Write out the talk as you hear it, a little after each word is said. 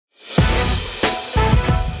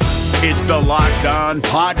It's the Locked On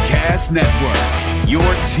Podcast Network, your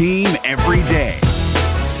team every day.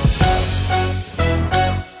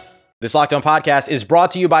 This Locked On Podcast is brought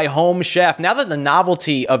to you by Home Chef. Now that the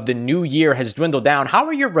novelty of the new year has dwindled down, how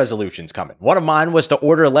are your resolutions coming? One of mine was to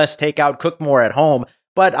order less takeout, cook more at home,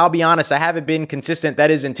 but I'll be honest, I haven't been consistent. That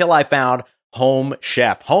is until I found Home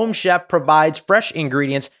Chef. Home Chef provides fresh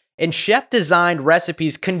ingredients and chef-designed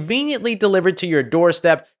recipes conveniently delivered to your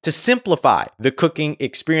doorstep to simplify the cooking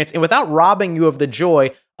experience and without robbing you of the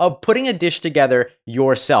joy of putting a dish together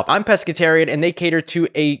yourself. I'm pescatarian and they cater to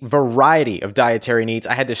a variety of dietary needs.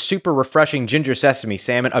 I had this super refreshing ginger sesame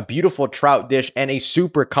salmon, a beautiful trout dish, and a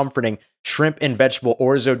super comforting shrimp and vegetable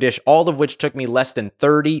orzo dish, all of which took me less than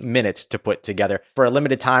 30 minutes to put together. For a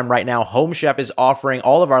limited time right now, Home Chef is offering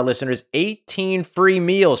all of our listeners 18 free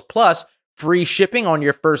meals plus free shipping on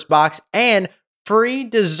your first box and free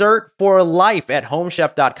dessert for life at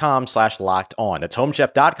homechef.com/lockedon. That's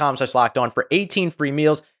homechef.com/lockedon for 18 free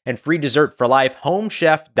meals and free dessert for life.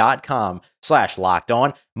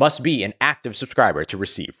 Homechef.com/lockedon. Must be an active subscriber to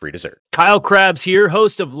receive free dessert. Kyle Krabs here,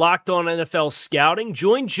 host of Locked On NFL Scouting.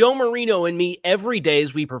 Join Joe Marino and me every day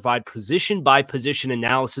as we provide position-by-position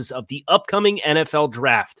analysis of the upcoming NFL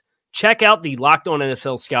Draft. Check out the Locked On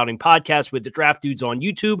NFL Scouting podcast with the Draft Dudes on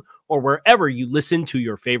YouTube or wherever you listen to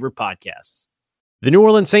your favorite podcasts. The New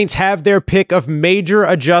Orleans Saints have their pick of major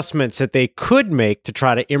adjustments that they could make to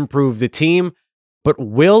try to improve the team, but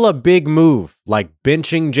will a big move like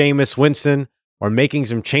benching Jameis Winston or making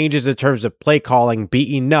some changes in terms of play calling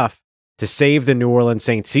be enough to save the New Orleans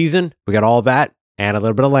Saints season? We got all that and a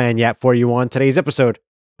little bit of lagniappe for you on today's episode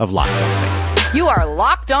of Locked On Saints. You are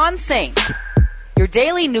Locked On Saints, your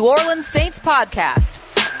daily New Orleans Saints podcast.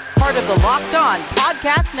 Part of the Locked On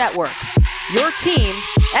Podcast Network, your team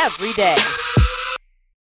every day.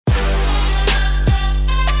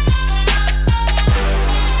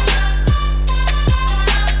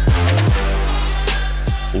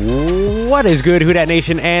 What is good, Who Dat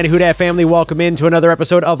Nation and Who Dat family? Welcome into another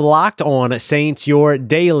episode of Locked On Saints, your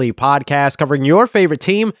daily podcast covering your favorite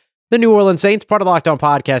team, the New Orleans Saints, part of the Locked On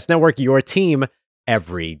Podcast Network, your team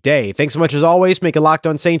every day. Thanks so much as always, making Locked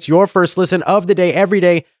On Saints your first listen of the day every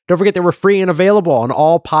day. Don't forget that we're free and available on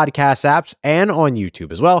all podcast apps and on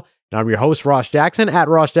YouTube as well. And I'm your host, Ross Jackson, at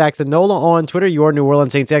Ross Jackson Nola on Twitter, your New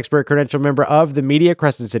Orleans Saints expert, credential member of the media,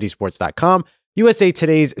 CrescentCitySports.com, USA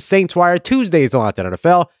Today's Saints Wire, Tuesdays on Locked On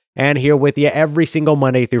NFL, and here with you every single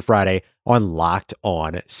Monday through Friday on Locked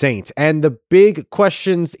On Saints. And the big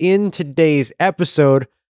questions in today's episode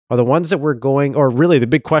are the ones that we're going, or really the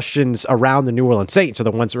big questions around the New Orleans Saints are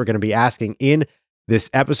the ones that we're going to be asking in this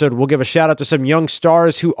episode. We'll give a shout out to some young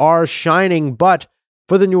stars who are shining, but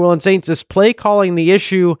for the New Orleans Saints, is play calling the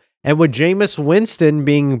issue, and would Jameis Winston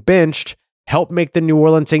being benched help make the New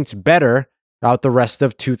Orleans Saints better throughout the rest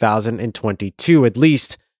of 2022, at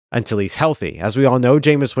least until he's healthy? As we all know,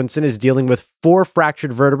 Jameis Winston is dealing with 4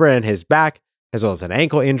 fractured vertebrae in his back, as well as an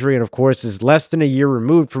ankle injury, and of course is less than a year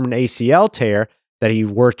removed from an ACL tear that he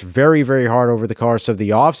worked very, very hard over the course of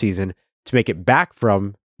the offseason to make it back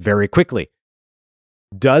from very quickly.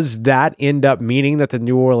 Does that end up meaning that the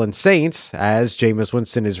New Orleans Saints, as Jameis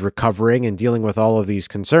Winston is recovering and dealing with all of these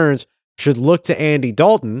concerns, should look to Andy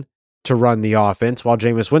Dalton to run the offense while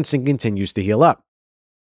Jameis Winston continues to heal up?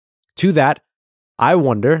 To that, I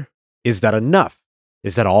wonder, is that enough?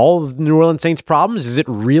 Is that all of the New Orleans Saints' problems? Does it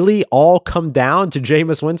really all come down to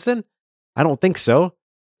Jameis Winston? I don't think so.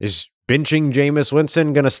 Is benching Jameis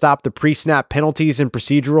Winston going to stop the pre-snap penalties and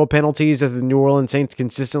procedural penalties that the New Orleans Saints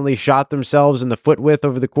consistently shot themselves in the foot with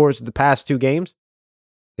over the course of the past 2 games?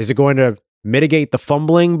 Is it going to mitigate the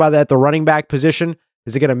fumbling at the running back position?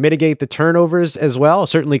 Is it going to mitigate the turnovers as well?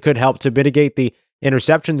 Certainly could help to mitigate the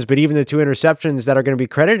interceptions, but even the 2 interceptions that are going to be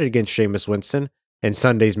credited against Jameis Winston in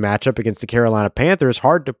Sunday's matchup against the Carolina Panthers,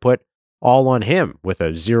 hard to put all on him, with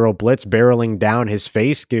a 0 blitz barreling down his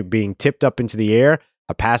face, being tipped up into the air,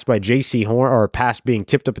 a pass by J.C. Horn, or a pass being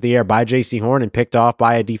tipped up in the air by J.C. Horn and picked off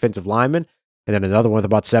by a defensive lineman, and then another one with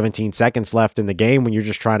about 17 seconds left in the game when you're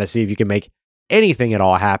just trying to see if you can make anything at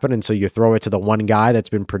all happen, and so you throw it to the one guy that's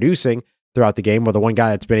been producing throughout the game, or the one guy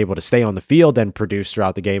that's been able to stay on the field and produce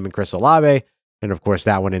throughout the game in Chris Olave, and of course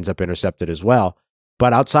that one ends up intercepted as well.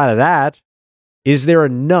 But outside of that, is there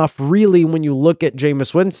enough really when you look at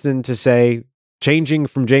Jameis Winston to say changing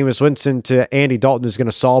from Jameis Winston to Andy Dalton is going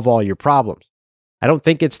to solve all your problems? I don't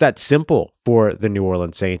think it's that simple for the New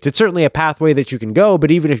Orleans Saints. It's certainly a pathway that you can go,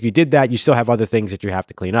 but even if you did that, you still have other things that you have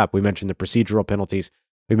to clean up. We mentioned the procedural penalties.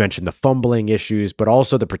 We mentioned the fumbling issues, but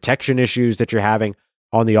also the protection issues that you're having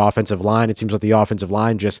on the offensive line. It seems like the offensive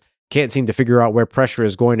line just can't seem to figure out where pressure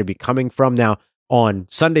is going to be coming from. Now, on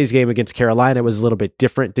Sunday's game against Carolina, it was a little bit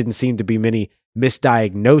different. Didn't seem to be many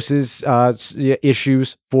misdiagnosis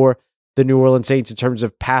issues for the New Orleans Saints in terms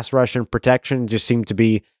of pass rush and protection. It just seemed to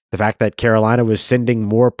be the fact that Carolina was sending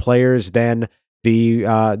more players than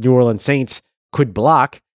the New Orleans Saints could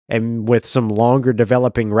block. And with some longer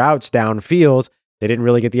developing routes downfield, they didn't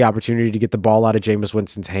really get the opportunity to get the ball out of Jameis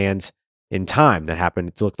Winston's hands in time. That happened.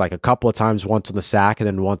 It looked like a couple of times, once on the sack and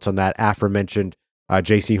then once on that aforementioned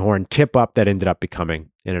J.C. Horn tip up that ended up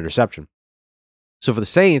becoming an interception. So for the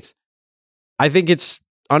Saints, I think it's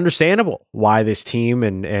understandable why this team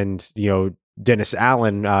and Dennis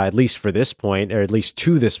Allen, at least for this point, or at least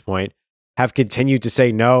to this point, have continued to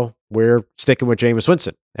say, no, we're sticking with Jameis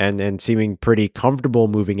Winston and seeming pretty comfortable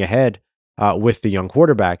moving ahead with the young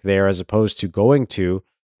quarterback there, as opposed to going to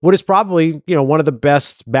what is probably, one of the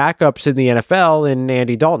best backups in the NFL in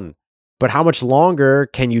Andy Dalton. But how much longer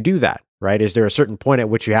can you do that, right? Is there a certain point at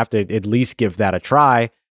which you have to at least give that a try?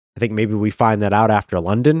 I think maybe we find that out after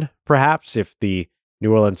London, perhaps. If the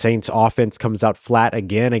New Orleans Saints offense comes out flat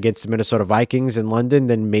again against the Minnesota Vikings in London,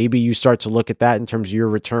 then maybe you start to look at that in terms of your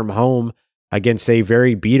return home against a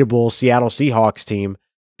very beatable Seattle Seahawks team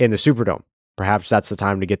in the Superdome. Perhaps that's the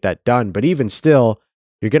time to get that done. But even still,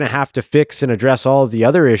 you're going to have to fix and address all of the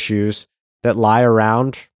other issues that lie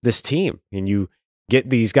around this team. And you get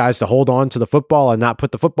these guys to hold on to the football and not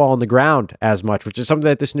put the football on the ground as much, which is something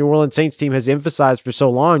that this New Orleans Saints team has emphasized for so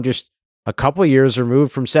long, just a couple of years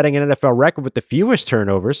removed from setting an NFL record with the fewest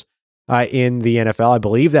turnovers in the NFL. I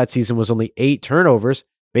believe that season was only 8 turnovers,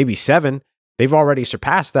 maybe 7. They've already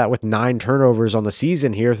surpassed that with 9 turnovers on the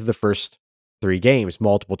season here through the first 3 games,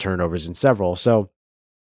 multiple turnovers in several. So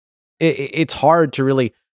it's hard to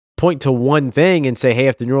really point to one thing and say, hey,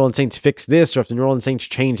 if the New Orleans Saints fix this or if the New Orleans Saints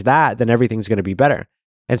change that, then everything's going to be better.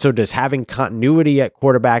 And so does having continuity at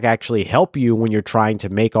quarterback actually help you when you're trying to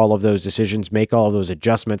make all of those decisions, make all of those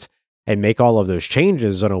adjustments, and make all of those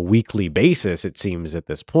changes on a weekly basis, it seems at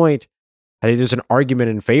this point? I think there's an argument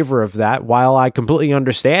in favor of that, while I completely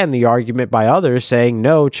understand the argument by others saying,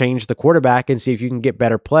 no, change the quarterback and see if you can get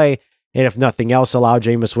better play, and if nothing else, allow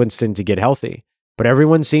Jameis Winston to get healthy. But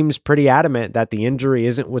everyone seems pretty adamant that the injury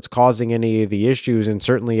isn't what's causing any of the issues, and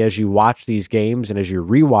certainly as you watch these games and as you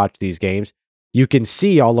rewatch these games, you can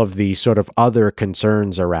see all of the sort of other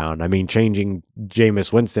concerns around. I mean, changing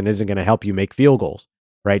Jameis Winston isn't going to help you make field goals,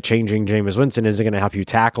 right? Changing Jameis Winston isn't going to help you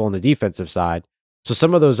tackle on the defensive side. So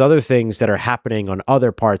some of those other things that are happening on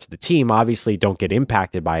other parts of the team obviously don't get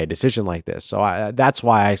impacted by a decision like this. So that's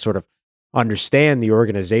why I sort of understand the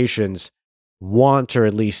organization's want, or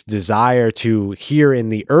at least desire, to, here in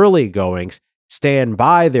the early goings, stand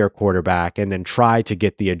by their quarterback and then try to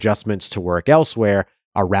get the adjustments to work elsewhere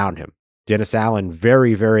around him. Dennis Allen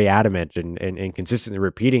very, very adamant and consistently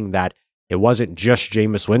repeating that it wasn't just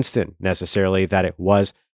Jameis Winston necessarily, that it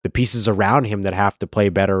was the pieces around him that have to play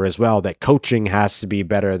better as well, that coaching has to be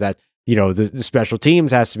better, that, the special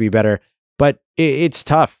teams has to be better. But it's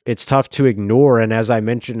tough. It's tough to ignore. And as I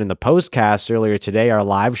mentioned in the postcast earlier today, our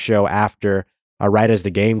live show after, right as the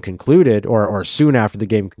game concluded, or soon after the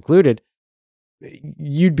game concluded,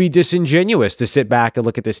 you'd be disingenuous to sit back and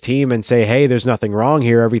look at this team and say, hey, there's nothing wrong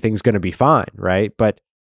here, everything's going to be fine, right? But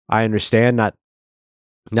I understand not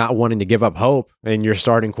wanting to give up hope in your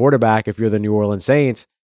starting quarterback if you're the New Orleans Saints.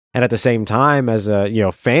 And at the same time, as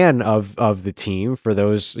a fan of the team, for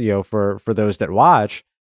those for those that watch,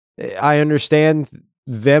 I understand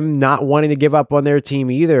them not wanting to give up on their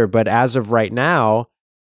team either. But as of right now,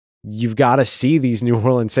 you've got to see these New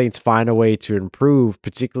Orleans Saints find a way to improve,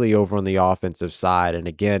 particularly over on the offensive side. And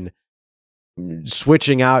again,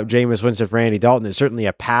 switching out Jameis Winston for Andy Dalton is certainly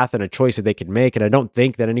a path and a choice that they could make. And I don't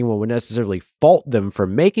think that anyone would necessarily fault them for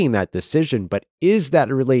making that decision. But is that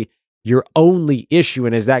really your only issue?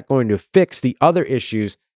 And is that going to fix the other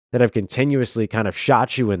issues that have continuously kind of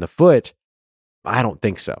shot you in the foot? I don't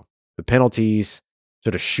think so. The penalties,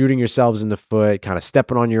 sort of shooting yourselves in the foot, kind of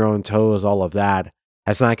stepping on your own toes, all of that,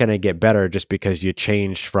 that's not going to get better just because you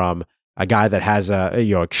changed from a guy that has a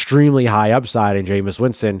extremely high upside in Jameis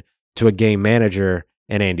Winston to a game manager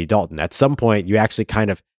and Andy Dalton. At some point, you actually kind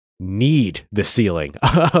of need the ceiling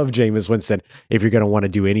of Jameis Winston if you're going to want to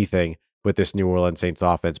do anything with this New Orleans Saints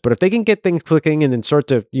offense. But if they can get things clicking and then start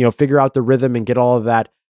to figure out the rhythm and get all of that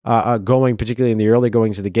going, particularly in the early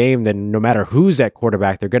goings of the game, then no matter who's at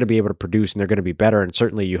quarterback, they're going to be able to produce and they're going to be better. And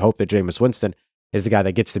certainly you hope that Jameis Winston is the guy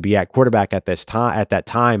that gets to be at quarterback at that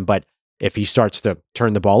time. But if he starts to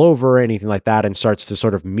turn the ball over or anything like that and starts to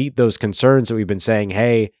sort of meet those concerns that we've been saying,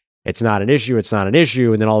 hey, it's not an issue,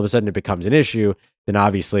 and then all of a sudden it becomes an issue, then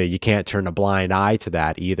obviously you can't turn a blind eye to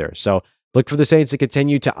that either. So Look for the Saints to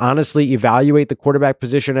continue to honestly evaluate the quarterback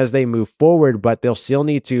position as they move forward, but they'll still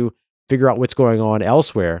need to figure out what's going on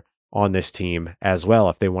elsewhere on this team as well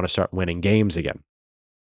if they want to start winning games again.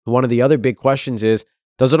 One of the other big questions is,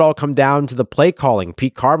 does it all come down to the play calling?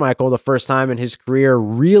 Pete Carmichael, the first time in his career,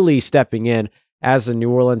 really stepping in as the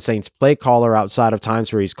New Orleans Saints play caller outside of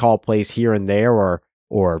times where he's called plays here and there,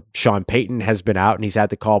 or Sean Payton has been out and he's had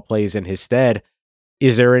to call plays in his stead.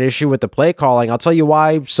 Is there an issue with the play calling? I'll tell you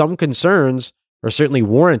why some concerns are certainly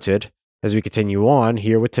warranted as we continue on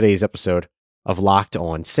here with today's episode of Locked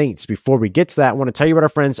On Saints. Before we get to that, I want to tell you about our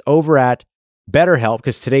friends over at BetterHelp,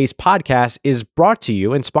 because today's podcast is brought to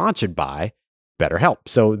you and sponsored by BetterHelp.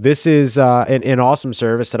 So this is an awesome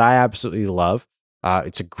service that I absolutely love.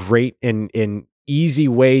 It's a great and easy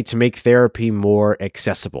way to make therapy more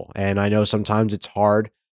accessible. And I know sometimes it's hard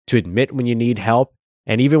to admit when you need help.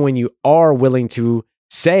 And even when you are willing to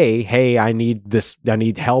say, hey, I need this, I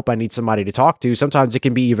need help, I need somebody to talk to, sometimes it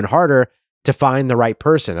can be even harder to find the right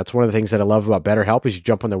person. That's one of the things that I love about BetterHelp is you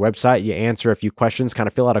jump on their website, you answer a few questions, kind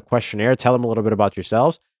of fill out a questionnaire, tell them a little bit about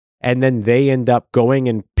yourselves, and then they end up going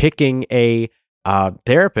and picking a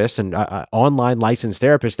therapist, an online licensed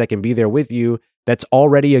therapist that can be there with you that's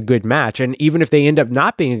already a good match. And even if they end up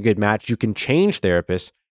not being a good match, you can change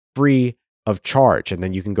therapists free of charge. And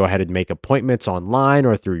then you can go ahead and make appointments online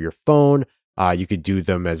or through your phone. You could do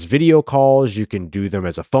them as video calls. You can do them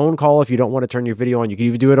as a phone call if you don't want to turn your video on. You can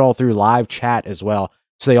even do it all through live chat as well.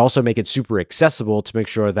 So they also make it super accessible to make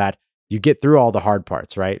sure that you get through all the hard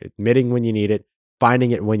parts, right? Admitting when you need it,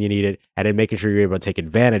 finding it when you need it, and then making sure you're able to take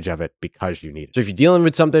advantage of it because you need it. So if you're dealing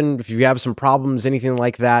with something, if you have some problems, anything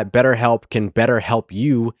like that, BetterHelp can better help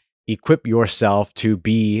you equip yourself to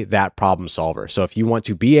be that problem solver. So if you want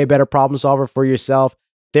to be a better problem solver for yourself,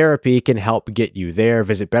 therapy can help get you there.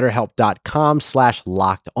 Visit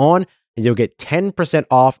betterhelp.com/lockedon and you'll get 10%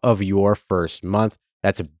 off of your first month.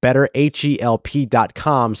 That's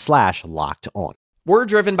betterhelp.com/lockedon. We're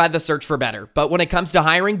driven by the search for better, but when it comes to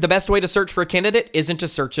hiring, the best way to search for a candidate isn't to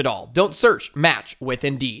search at all. Don't search, match with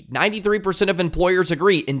Indeed. 93% of employers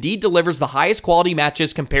agree Indeed delivers the highest quality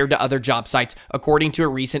matches compared to other job sites, according to a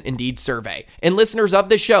recent Indeed survey. And listeners of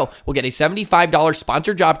this show will get a $75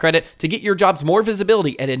 sponsored job credit to get your jobs more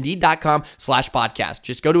visibility at Indeed.com/podcast.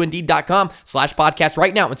 Just go to Indeed.com/podcast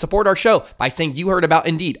right now and support our show by saying you heard about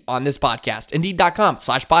Indeed on this podcast.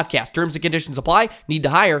 Indeed.com/podcast. Terms and conditions apply. Need to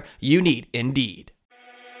hire? You need Indeed.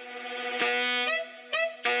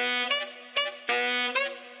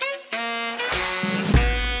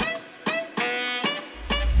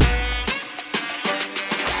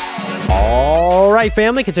 All right,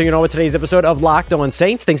 family, continuing on with today's episode of Locked On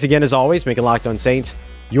Saints. Thanks again, as always, making Locked On Saints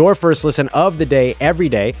your first listen of the day, every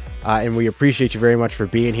day. And we appreciate you very much for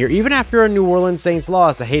being here. Even after a New Orleans Saints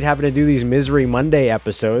loss, I hate having to do these Misery Monday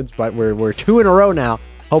episodes, but we're 2 in a row now,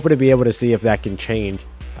 hoping to be able to see if that can change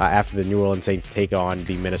after the New Orleans Saints take on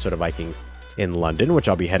the Minnesota Vikings in London, which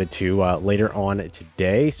I'll be headed to later on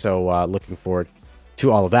today. So looking forward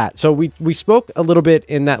to all of that. So we spoke a little bit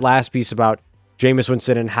in that last piece about Jameis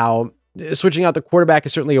Winston and how switching out the quarterback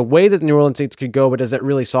is certainly a way that the New Orleans Saints could go, but does that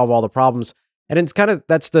really solve all the problems? And it's kind of,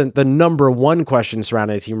 that's the number one question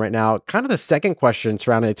surrounding the team right now. Kind of the second question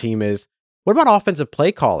surrounding the team is, what about offensive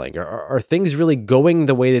play calling? Are things really going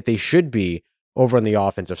the way that they should be over on the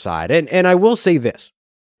offensive side? And I will say this,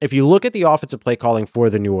 if you look at the offensive play calling for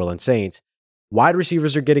the New Orleans Saints, wide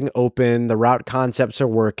receivers are getting open, the route concepts are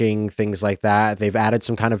working, things like that. They've added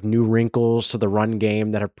some kind of new wrinkles to the run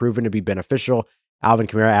game that have proven to be beneficial. Alvin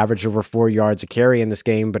Kamara averaged over 4 yards a carry in this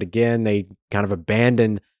game, but again, they kind of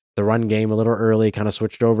abandoned the run game a little early, kind of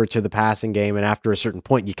switched over to the passing game, and after a certain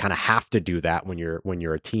point, you kind of have to do that when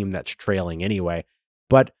you're a team that's trailing anyway.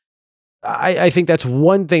 But I think that's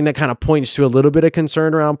one thing that kind of points to a little bit of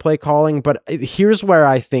concern around play calling, but here's where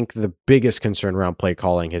I think the biggest concern around play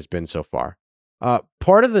calling has been so far.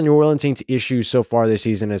 Part of the New Orleans Saints' issue so far this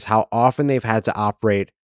season is how often they've had to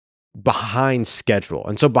operate behind schedule.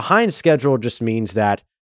 And so behind schedule just means that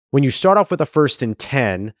when you start off with a 1st and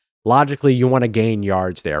 10, logically you want to gain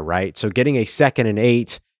yards there, right? So getting a 2nd and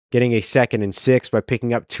 8, getting a 2nd and 6 by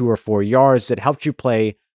picking up 2 or 4 yards, that helps you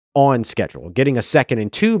play on schedule. Getting a 2nd and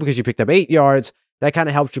 2 because you picked up 8 yards, that kind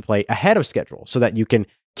of helps you play ahead of schedule so that you can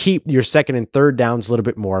keep your 2nd and 3rd downs a little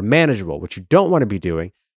bit more manageable. What you don't want to be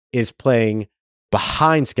doing is playing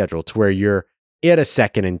behind schedule to where you're at a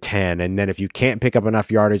 2nd and 10. And then if you can't pick up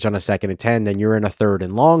enough yardage on a 2nd and 10, then you're in a 3rd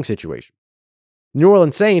and long situation. New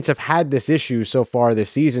Orleans Saints have had this issue so far this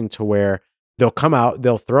season to where they'll come out,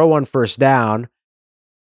 they'll throw on 1st down,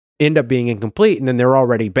 end up being incomplete, and then they're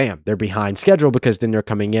already, bam, they're behind schedule because then they're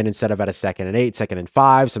coming in instead of at a 2nd and 8, 2nd and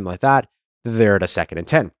 5, something like that, they're at a 2nd and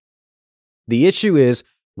 10. The issue is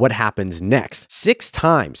what happens next. 6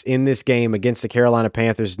 times in this game against the Carolina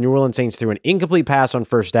Panthers, New Orleans Saints threw an incomplete pass on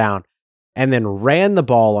first down and then ran the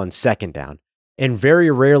ball on second down. And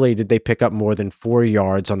very rarely did they pick up more than 4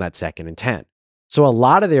 yards on that 2nd and 10. So a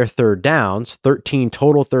lot of their third downs, 13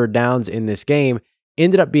 total third downs in this game,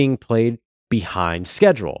 ended up being played behind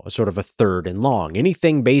schedule, sort of a 3rd and long.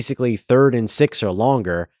 Anything basically 3rd and 6 or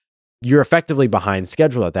longer, you're effectively behind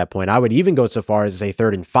schedule at that point. I would even go so far as to say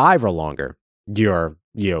 3rd and 5 or longer. You're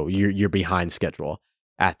behind schedule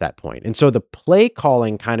at that point. And so the play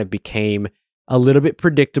calling kind of became a little bit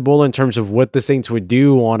predictable in terms of what the Saints would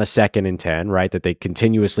do on a 2nd and 10, right? That they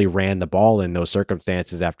continuously ran the ball in those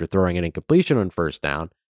circumstances after throwing an incompletion on first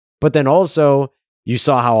down. But then also you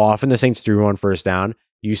saw how often the Saints threw on first down.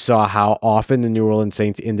 You saw how often the New Orleans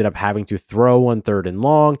Saints ended up having to throw on 3rd and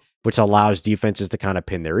long, which allows defenses to kind of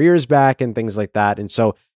pin their ears back and things like that. And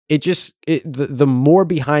so the more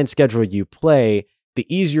behind schedule you play, the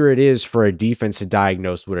easier it is for a defense to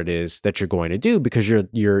diagnose what it is that you're going to do, because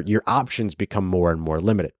your options become more and more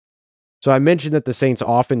limited. So I mentioned that the Saints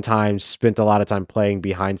oftentimes spent a lot of time playing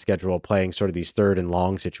behind schedule, playing sort of these 3rd and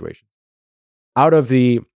long situations.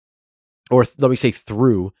 Through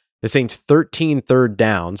the Saints' 13 third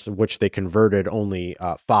downs, which they converted only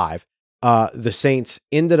 5, the Saints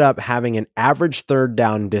ended up having an average third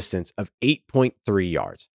down distance of 8.3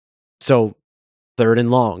 yards. So 3rd and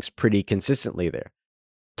longs pretty consistently there.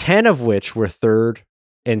 10 of which were 3rd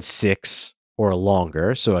and 6 or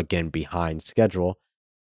longer. So again, behind schedule.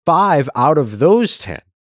 5 out of those 10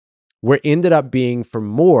 ended up being for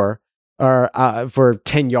more, or for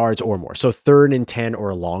 10 yards or more. So 3rd and 10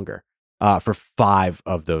 or longer for 5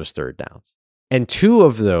 of those third downs. And 2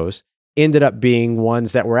 of those ended up being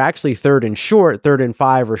ones that were actually 3rd and short, 3rd and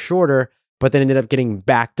 5 or shorter, but then ended up getting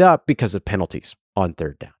backed up because of penalties on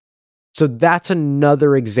 3rd down. So that's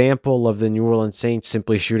another example of the New Orleans Saints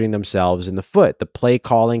simply shooting themselves in the foot. The play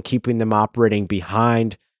calling, keeping them operating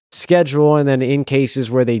behind schedule, and then in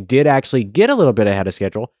cases where they did actually get a little bit ahead of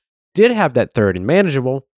schedule, did have that 3rd and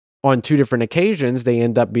manageable, on 2 different occasions, they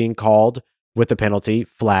end up being called with the penalty,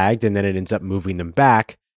 flagged, and then it ends up moving them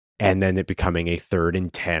back, and then it becoming a 3rd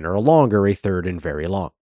and 10 or longer, a 3rd and very long.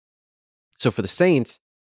 So for the Saints,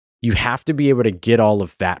 you have to be able to get all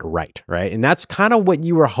of that right? And that's kind of what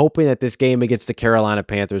you were hoping that this game against the Carolina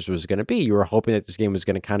Panthers was going to be. You were hoping that this game was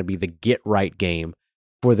going to kind of be the get right game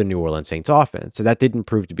for the New Orleans Saints offense. So that didn't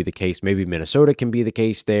prove to be the case. Maybe Minnesota can be the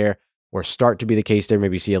case there, or start to be the case there.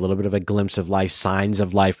 Maybe see a little bit of a glimpse of life, signs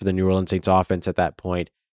of life for the New Orleans Saints offense at that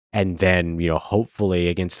point. And then, hopefully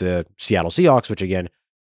against the Seattle Seahawks, which again,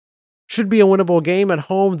 should be a winnable game at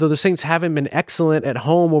home, though the Saints haven't been excellent at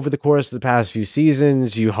home over the course of the past few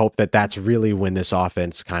seasons. You hope that that's really when this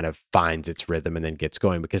offense kind of finds its rhythm and then gets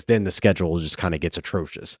going, because then the schedule just kind of gets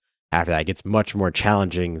atrocious. After that, it gets much more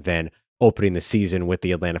challenging than opening the season with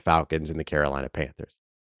the Atlanta Falcons and the Carolina Panthers.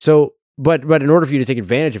 So, but in order for you to take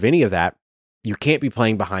advantage of any of that, you can't be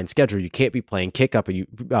playing behind schedule. You can't be playing pick up,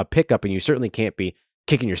 and you certainly can't be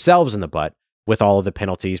kicking yourselves in the butt with all of the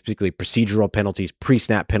penalties, particularly procedural penalties,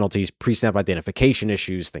 pre-snap identification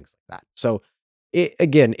issues, things like that. So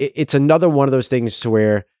it's another one of those things to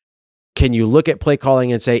where, can you look at play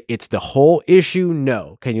calling and say it's the whole issue?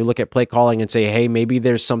 No. Can you look at play calling and say, hey, maybe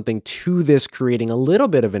there's something to this creating a little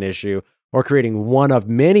bit of an issue, or creating one of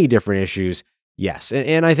many different issues? Yes.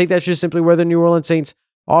 And I think that's just simply where the New Orleans Saints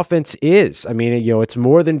offense is. I mean, it's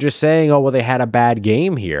more than just saying, oh, well, they had a bad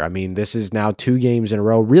game here. I mean, this is now 2 games in a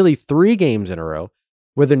row, really 3 games in a row,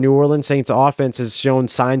 where the New Orleans Saints offense has shown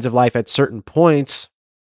signs of life at certain points,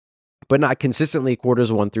 but not consistently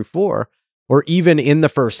quarters 1 through 4, or even in the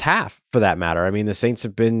first half for that matter. I mean, the Saints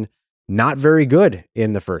have been not very good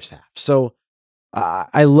in the first half. So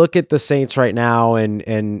I look at the Saints right now,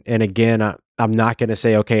 and again, I'm not going to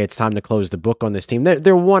say, okay, it's time to close the book on this team. They're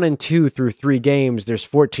 1-2 through 3 games. There's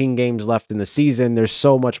 14 games left in the season. There's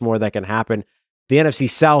so much more that can happen. The NFC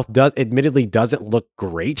South admittedly doesn't look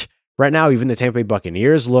great right now. Even the Tampa Bay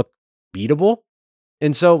Buccaneers look beatable.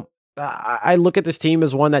 And so I look at this team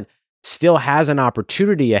as one that still has an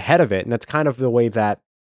opportunity ahead of it. And that's kind of the way that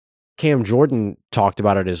Cam Jordan talked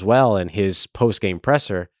about it as well in his post-game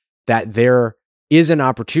presser, that there is an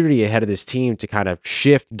opportunity ahead of this team to kind of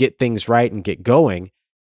shift, get things right, and get going.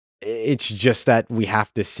 It's just that we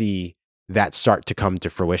have to see that start to come to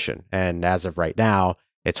fruition. And as of right now,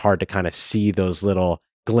 it's hard to kind of see those little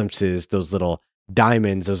glimpses, those little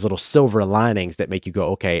diamonds, those little silver linings that make you go,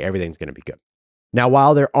 okay, everything's going to be good. Now,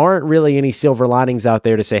 while there aren't really any silver linings out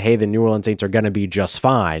there to say, hey, the New Orleans Saints are going to be just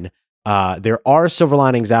fine, there are silver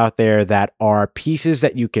linings out there that are pieces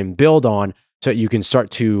that you can build on so that you can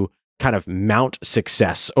start to kind of mount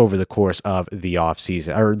success over the course of the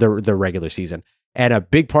offseason or the regular season. And a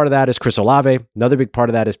big part of that is Chris Olave. Another big part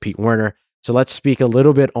of that is Pete Werner. So let's speak a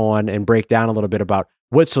little bit on and break down a little bit about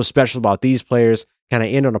what's so special about these players, kind of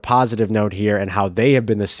end on a positive note here, and how they have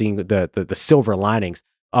been the silver linings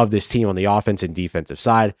of this team on the offense and defensive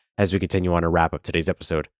side as we continue on to wrap up today's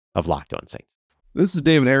episode of Locked On Saints. This is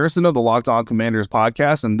David Harrison of the Locked On Commanders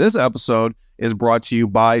podcast, and this episode is brought to you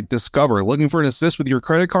by Discover. Looking for an assist with your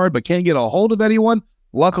credit card but can't get a hold of anyone?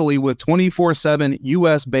 Luckily, with 24/7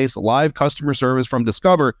 U.S.-based live customer service from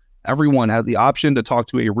Discover, everyone has the option to talk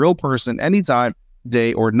to a real person anytime,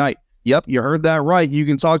 day or night. Yep, you heard that right. You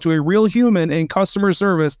can talk to a real human in customer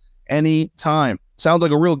service anytime. Sounds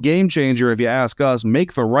like a real game changer if you ask us.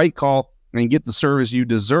 Make the right call and get the service you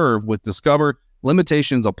deserve with Discover.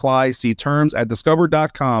 Limitations apply. See terms at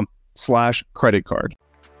discover.com/creditcard.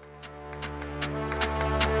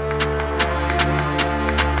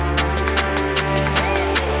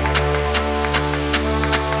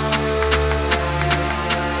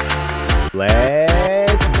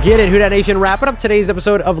 Let's get it, Who Dat Nation. Wrapping up today's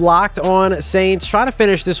episode of Locked On Saints. Trying to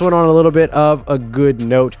finish this one on a little bit of a good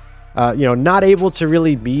note. Not able to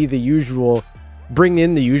really be bring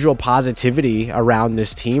in the usual positivity around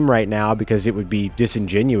this team right now, because it would be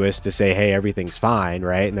disingenuous to say, hey, everything's fine,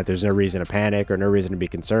 right? And that there's no reason to panic or no reason to be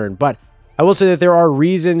concerned. But I will say that there are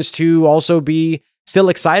reasons to also be still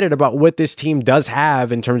excited about what this team does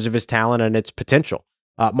have in terms of its talent and its potential.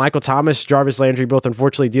 Michael Thomas, Jarvis Landry, both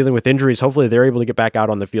unfortunately dealing with injuries. Hopefully they're able to get back out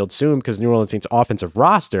on the field soon, because New Orleans Saints offensive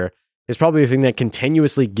roster is probably the thing that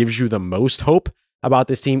continuously gives you the most hope about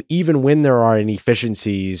this team, even when there are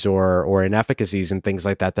inefficiencies or inefficacies and things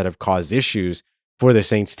like that have caused issues for the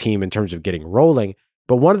Saints team in terms of getting rolling.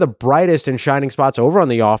 But one of the brightest and shining spots over on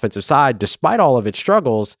the offensive side, despite all of its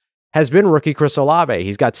struggles, has been rookie Chris Olave.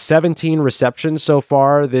 He's got 17 receptions so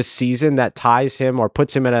far this season. That ties him or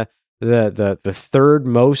puts him in the third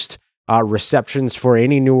most receptions for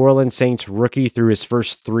any New Orleans Saints rookie through his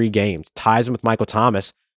first 3 games. Ties him with Michael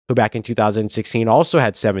Thomas, who back in 2016 also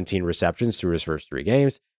had 17 receptions through his first 3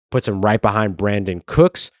 games. Puts him right behind Brandon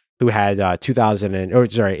Cooks, who had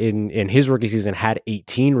in his rookie season had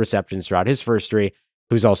 18 receptions throughout his first 3.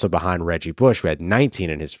 Who's also behind Reggie Bush, who had 19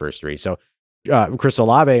 in his first 3. So Chris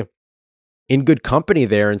Olave in good company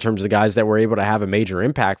there in terms of the guys that were able to have a major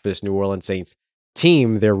impact for this New Orleans Saints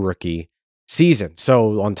team their rookie season.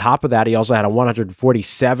 So on top of that, he also had a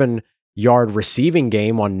 147-yard receiving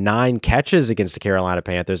game on 9 catches against the Carolina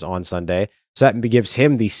Panthers on Sunday. So that gives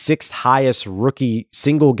him the 6th highest rookie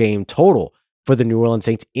single game total for the New Orleans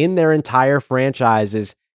Saints in their entire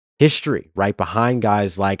franchise's history, right behind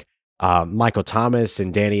guys like Michael Thomas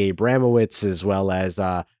and Danny Abramowitz, as well as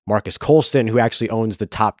Marcus Colston, who actually owns the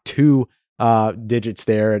top 2 digits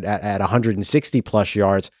there at 160 plus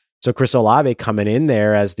yards. So Chris Olave coming in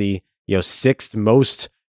there as the 6th most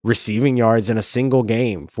receiving yards in a single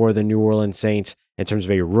game for the New Orleans Saints in terms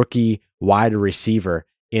of a rookie wide receiver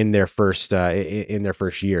in their first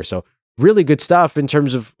year. So really good stuff in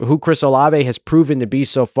terms of who Chris Olave has proven to be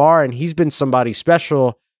so far, and he's been somebody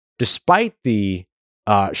special despite the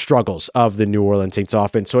struggles of the New Orleans Saints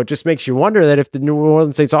offense. So it just makes you wonder that if the New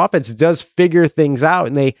Orleans Saints offense does figure things out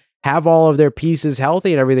and they have all of their pieces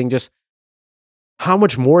healthy and everything, just how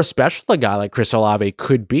much more special a guy like Chris Olave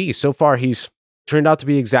could be. So far, he's turned out to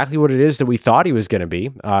be exactly what it is that we thought he was going to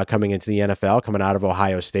be coming into the NFL, coming out of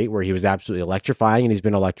Ohio State, where he was absolutely electrifying, and he's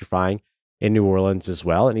been electrifying in New Orleans as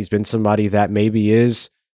well. And he's been somebody that maybe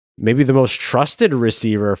the most trusted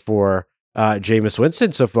receiver for Jameis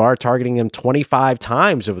Winston so far, targeting him 25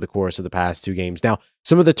 times over the course of the past 2 games. Now,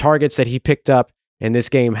 some of the targets that he picked up in this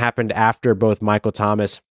game happened after both Michael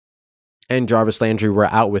Thomas and Jarvis Landry were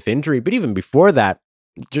out with injury. But even before that,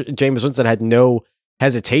 Jameis Winston had no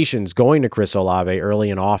hesitations going to Chris Olave early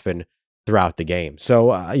and often throughout the game.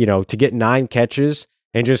 So, to get 9 catches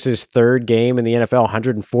in just his 3rd game in the NFL,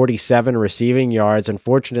 147 receiving yards,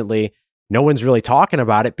 unfortunately, no one's really talking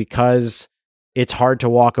about it because it's hard to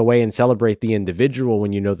walk away and celebrate the individual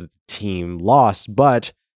when you know that the team lost.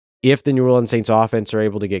 But if the New Orleans Saints offense are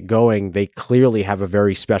able to get going, they clearly have a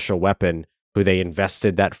very special weapon who they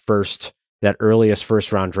invested that earliest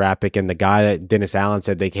first-round draft pick, and the guy that Dennis Allen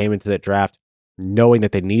said they came into that draft knowing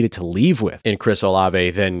that they needed to leave with in Chris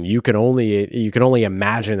Olave, then you can only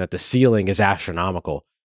imagine that the ceiling is astronomical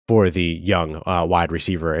for the young wide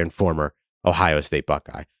receiver and former Ohio State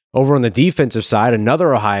Buckeye. Over on the defensive side,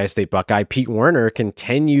 another Ohio State Buckeye, Pete Werner,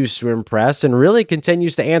 continues to impress and really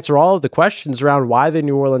continues to answer all of the questions around why the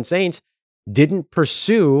New Orleans Saints didn't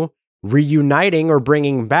pursue reuniting or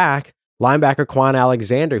bringing back linebacker Quan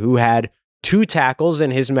Alexander, who had 2 tackles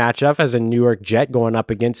in his matchup as a New York Jet going up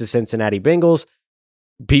against the Cincinnati Bengals.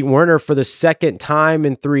 Pete Werner, for the second time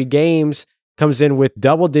in 3 games, comes in with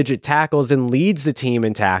double-digit tackles and leads the team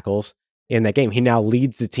in tackles in that game. He now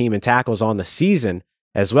leads the team in tackles on the season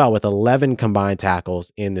as well, with 11 combined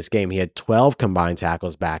tackles in this game. He had 12 combined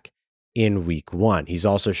tackles back in week 1. He's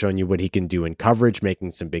also showing you what he can do in coverage,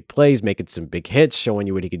 making some big plays, making some big hits, showing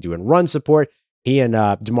you what he can do in run support. He and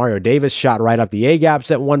Demario Davis shot right up the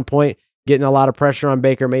A-gaps at one point, getting a lot of pressure on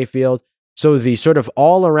Baker Mayfield. So the sort of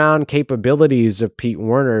all-around capabilities of Pete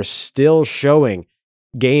Werner still showing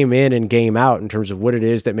game in and game out in terms of what it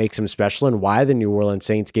is that makes him special and why the New Orleans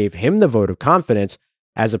Saints gave him the vote of confidence,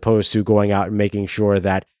 as opposed to going out and making sure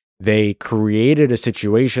that they created a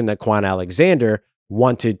situation that Quan Alexander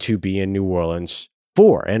wanted to be in New Orleans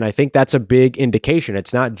for. And I think that's a big indication.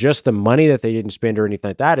 It's not just the money that they didn't spend or anything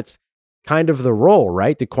like that. It's kind of the role,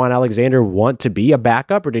 right? Did Quan Alexander want to be a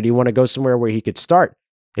backup, or did he want to go somewhere where he could start?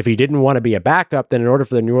 If he didn't want to be a backup, then in order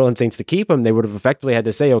for the New Orleans Saints to keep him, they would have effectively had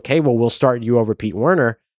to say, okay, well, we'll start you over Pete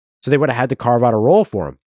Werner. So they would have had to carve out a role for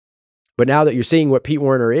him. But now that you're seeing what Pete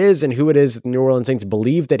Werner is and who it is that the New Orleans Saints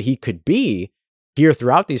believe that he could be here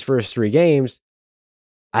throughout these first 3 games,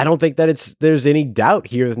 I don't think that there's any doubt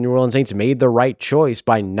here that the New Orleans Saints made the right choice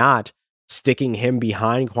by not sticking him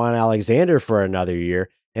behind Quan Alexander for another year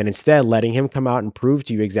and instead letting him come out and prove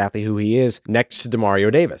to you exactly who he is next to Demario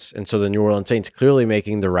Davis. And so the New Orleans Saints clearly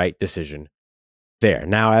making the right decision there.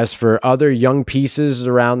 Now, as for other young pieces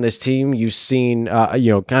around this team, you've seen,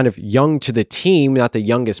 kind of young to the team, not the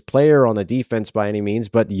youngest player on the defense by any means,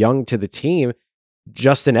 but young to the team.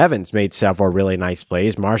 Justin Evans made several really nice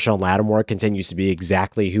plays. Marshawn Lattimore continues to be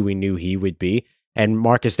exactly who we knew he would be. And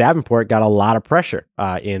Marcus Davenport got a lot of pressure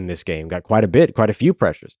in this game, got quite a few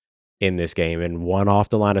pressures in this game, and won off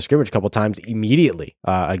the line of scrimmage a couple times immediately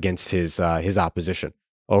against his opposition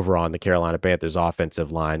over on the Carolina Panthers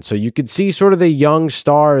offensive line. So you could see sort of the young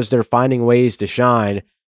stars that are finding ways to shine,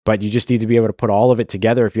 but you just need to be able to put all of it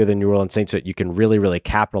together if you're the New Orleans Saints so that you can really, really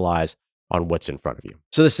capitalize on what's in front of you.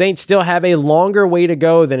 So the Saints still have a longer way to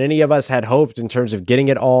go than any of us had hoped in terms of getting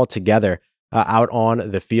it all together out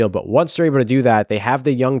on the field. But once they're able to do that, they have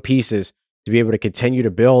the young pieces to be able to continue to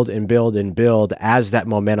build and build and build as that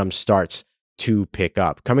momentum starts to pick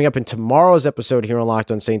up. Coming up in tomorrow's episode here on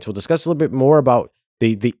Locked On Saints, we'll discuss a little bit more about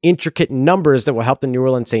the intricate numbers that will help the New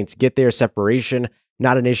Orleans Saints get their separation.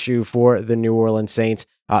 Not an issue for the New Orleans Saints.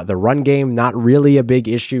 The run game, not really a big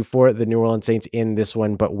issue for the New Orleans Saints in this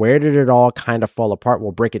one, but where did it all kind of fall apart?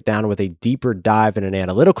 We'll break it down with a deeper dive and an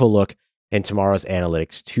analytical look in tomorrow's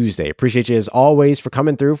Analytics Tuesday. Appreciate you as always for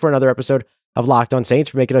coming through for another episode of Locked On Saints,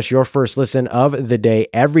 for making us your first listen of the day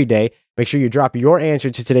every day. Make sure you drop your answer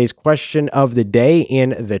to today's question of the day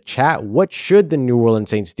in the chat. What should the New Orleans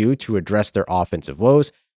Saints do to address their offensive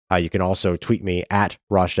woes? You can also tweet me at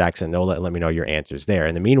Ross Jackson Nola and let me know your answers there.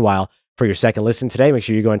 In the meanwhile, for your second listen today, make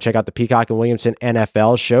sure you go and check out the Peacock and Williamson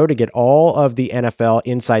NFL show to get all of the NFL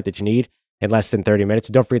insight that you need in less than 30 minutes.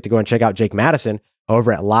 And don't forget to go and check out Jake Madison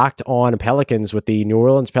over at Locked On Pelicans with the New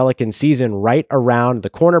Orleans Pelicans season right around the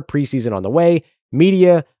corner, preseason on the way,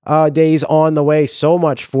 media days on the way. So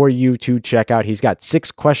much for you to check out. He's got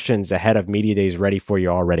 6 questions ahead of media days ready for you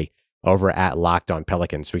already over at Locked On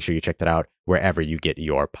Pelicans. Make sure you check that out wherever you get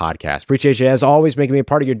your podcast. Appreciate you, as always, making me a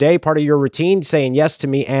part of your day, part of your routine, saying yes to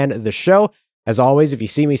me and the show. As always, if you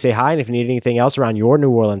see me, say hi, and if you need anything else around your New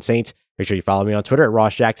Orleans Saints, make sure you follow me on Twitter at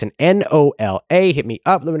Ross Jackson, Nola. Hit me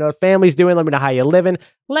up. Let me know what family's doing. Let me know how you're living.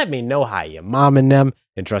 Let me know how you're momming them.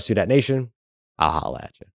 And trust you, that nation, I'll holla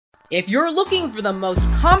at you. If you're looking for the most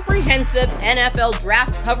comprehensive NFL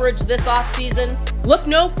draft coverage this offseason, look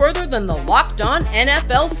no further than the Locked On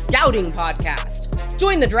NFL Scouting Podcast.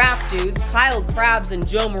 Join the draft dudes, Kyle Krabs and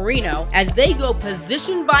Joe Marino, as they go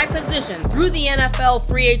position by position through the NFL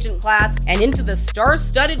free agent class and into the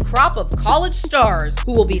star-studded crop of college stars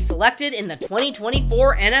who will be selected in the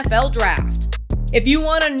 2024 NFL Draft. If you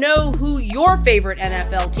want to know who your favorite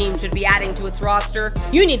NFL team should be adding to its roster,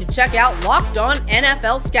 you need to check out Locked On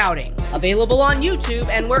NFL Scouting, available on YouTube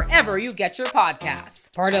and wherever you get your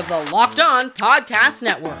podcasts. Part of the Locked On Podcast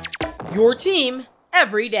Network, your team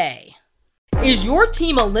every day. Is your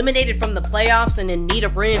team eliminated from the playoffs and in need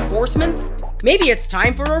of reinforcements? Maybe it's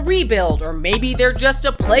time for a rebuild, or maybe they're just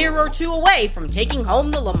a player or two away from taking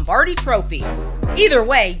home the Lombardi Trophy. Either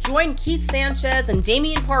way, join Keith Sanchez and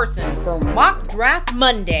Damian Parson for Mock Draft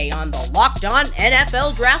Monday on the Locked On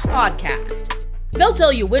NFL Draft Podcast. They'll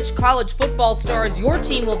tell you which college football stars your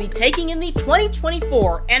team will be taking in the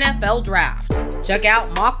 2024 NFL Draft. Check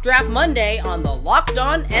out Mock Draft Monday on the Locked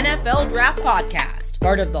On NFL Draft Podcast,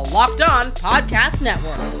 part of the Locked On Podcast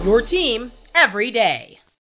Network, your team every day.